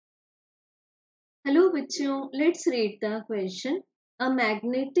Hello बच्चों, let's read the question. A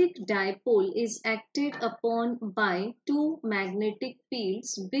magnetic dipole is acted upon by two magnetic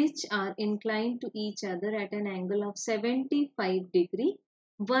fields which are inclined to each other at an angle of 75 degree.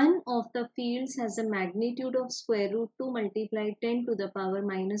 One of the fields has a magnitude of square root 2 multiplied 10 to the power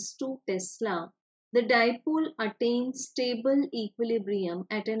minus 2 Tesla. The dipole attains stable equilibrium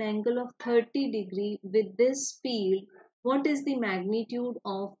at an angle of 30 degree with this field. What is the magnitude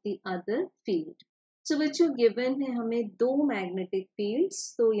of the other field? सो बच्चों given है हमें दो magnetic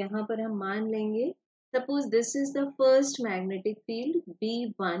fields, तो यहाँ पर हम मान लेंगे suppose this is the first magnetic field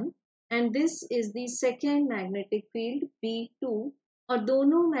B1 and this is the second magnetic field B2 और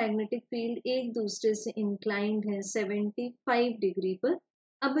दोनों मैग्नेटिक फील्ड एक दूसरे से इंक्लाइंड है 75 डिग्री पर।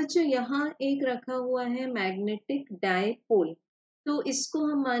 अब बच्चों यहाँ एक रखा हुआ है मैग्नेटिक डायपोल, तो इसको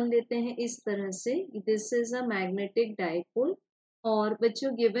हम मान लेते हैं इस तरह से, this is a magnetic dipole. और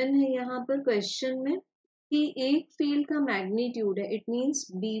बच्चों गिवन है यहाँ पर क्वेश्चन में कि एक फील्ड का मैग्नीट्यूड है, इट मींस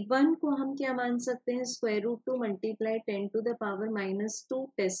B1 को हम क्या मान सकते हैं square root 2 multiply 10 to the power minus 2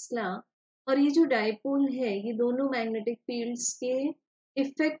 Tesla. और ये जो डायपोल है ये दोनों मैग्नेटिक फील्ड्स के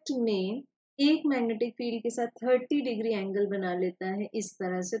इफेक्ट में एक मैग्नेटिक फील्ड के साथ 30 डिग्री एंगल बना लेता है इस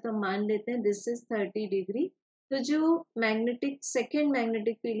तरह से, तो हम मान लेते हैं दिस इज 30 डिग्री। तो जो मैग्नेटिक सेकेंड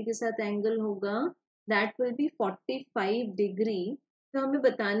मैग्नेटिक फील्ड के साथ एंगल होगा that will be 45 डिग्री। तो हमें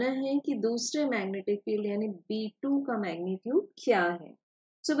बताना है कि दूसरे मैग्नेटिक फील्ड यानी B2 का मैग्नीट्यूड क्या है।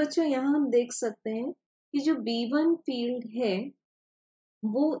 सो बच्चों यहाँ हम देख सकते हैं कि जो B1 फील्ड है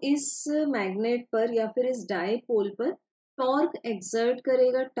वो इस मैग्नेट पर या फिर इस डायपोल पर टॉर्क एक्सर्ट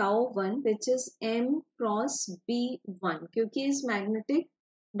करेगा tau 1 which is M cross B1, क्योंकि इस मैग्नेटिक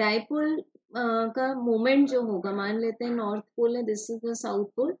डायपोल का मोमेंट जो होगा, मान लेते हैं नॉर्थ पोल है, this is the south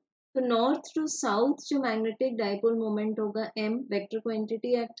pole, तो नॉर्थ टू साउथ जो मैग्नेटिक डायपोल मोमेंट होगा M वेक्टर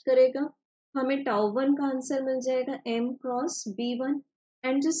क्वांटिटी एक्ट करेगा, हमें टाउ 1 का आंसर मिल जाएगा M क्रॉस B1।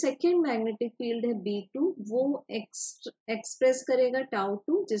 एंड जो सेकेंड मैग्नेटिक फील्ड है B2 वो एक्सप्रेस करेगा टाउ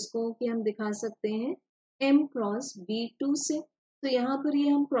 2, जिसको कि हम दिखा सकते हैं M क्रॉस B2 से। तो यहाँ पर ये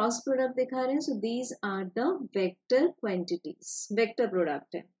हम क्रॉस प्रोडक्ट दिखा रहे हैं, so these are the vector quantities, vector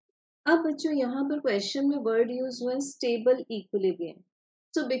product है। अब बच्चों यहाँ पर क्वेश्चन में वर्ड यूज हुआ है स्टेबल इक्विलिब्रियम।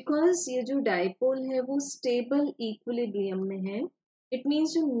 सो बिकॉज ये जो डायपोल है वो स्टेबल इक्विलिब्रियम में है, इट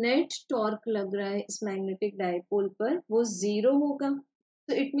मीन्स जो नेट टॉर्क लग रहा है इस मैग्नेटिक डायपोल पर वो जीरो होगा।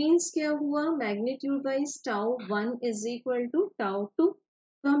 तो इट मीन्स क्या हुआ, magnitude wise tau 1 is equal to tau 2।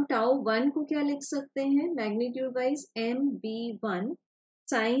 तो हम टाउ 1 को क्या लिख सकते हैं magnitude wise MB1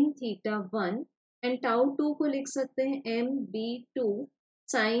 sine theta 1 and tau 2 को लिख सकते हैं MB2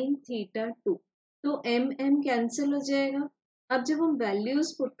 साइन थीटा 2। तो M कैंसिल हो जाएगा। अब जब हम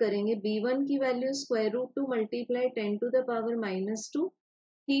वैल्यूज पुट करेंगे B1 की value square root 2 multiply 10 to the power minus 2,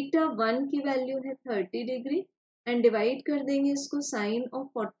 theta 1 की वैल्यू है 30 डिग्री एंड डिवाइड कर देंगे इसको साइन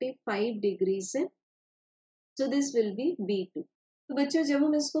ऑफ 45 डिग्री से, so this will be B2। तो बच्चों जब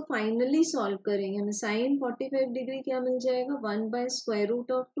हम इसको फाइनली सॉल्व करेंगे हमें साइन 45 डिग्री क्या मिल जाएगा 1 बाय स्क्वायर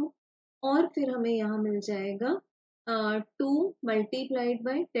रूट ऑफ 2, और फिर हमें यहाँ मिल जाएगा 2 multiplied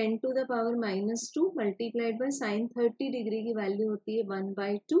by 10 to the power minus 2 multiplied by sine 30 degree की वैल्यू होती है 1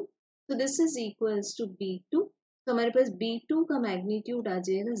 बाय 2, तो this is equals to B2। तो हमारे पास B2 का मैग्नीट्यूड आ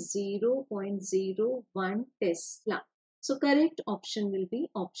जाएगा 0.01 Tesla. So correct option will be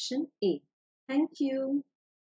option A. Thank you.